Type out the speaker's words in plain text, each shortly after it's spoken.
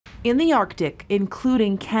In the Arctic,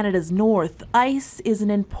 including Canada's north, ice is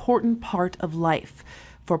an important part of life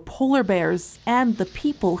for polar bears and the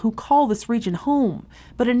people who call this region home.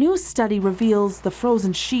 But a new study reveals the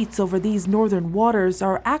frozen sheets over these northern waters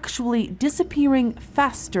are actually disappearing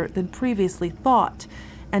faster than previously thought,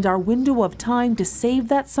 and our window of time to save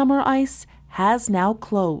that summer ice has now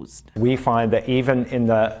closed. We find that even in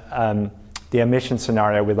the emission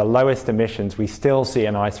scenario with the lowest emissions, we still see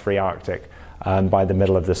an ice-free Arctic by the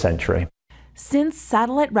middle of the century. Since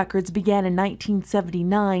satellite records began in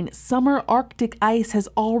 1979, summer Arctic ice has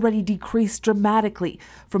already decreased dramatically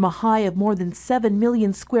from a high of more than 7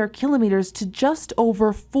 million square kilometers to just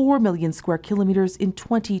over 4 million square kilometers in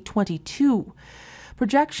 2022.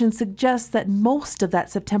 Projections suggest that most of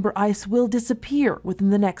that September ice will disappear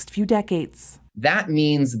within the next few decades. That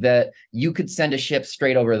means that you could send a ship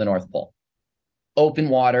straight over the North Pole. Open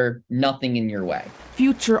water, nothing in your way.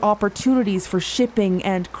 Future opportunities for shipping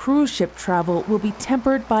and cruise ship travel will be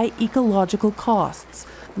tempered by ecological costs.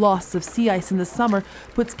 Loss of sea ice in the summer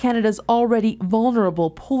puts Canada's already vulnerable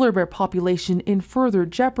polar bear population in further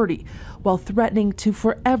jeopardy, while threatening to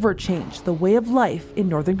forever change the way of life in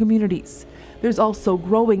northern communities. There's also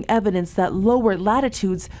growing evidence that lower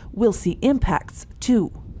latitudes will see impacts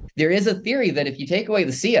too. There is a theory that if you take away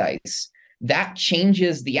the sea ice, that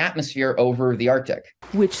changes the atmosphere over the Arctic,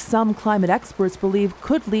 which some climate experts believe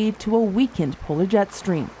could lead to a weakened polar jet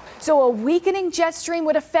stream. So a weakening jet stream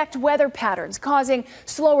would affect weather patterns, causing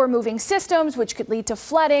slower moving systems, which could lead to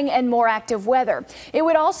flooding and more active weather. It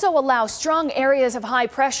would also allow strong areas of high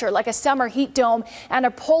pressure, like a summer heat dome and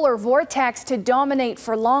a polar vortex, to dominate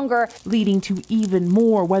for longer, leading to even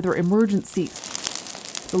more weather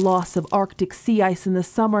emergencies. The loss of Arctic sea ice in the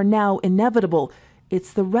summer now inevitable.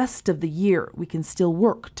 It's the rest of the year we can still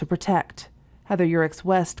work to protect.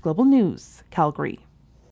 Yourex-West, Global News, Calgary.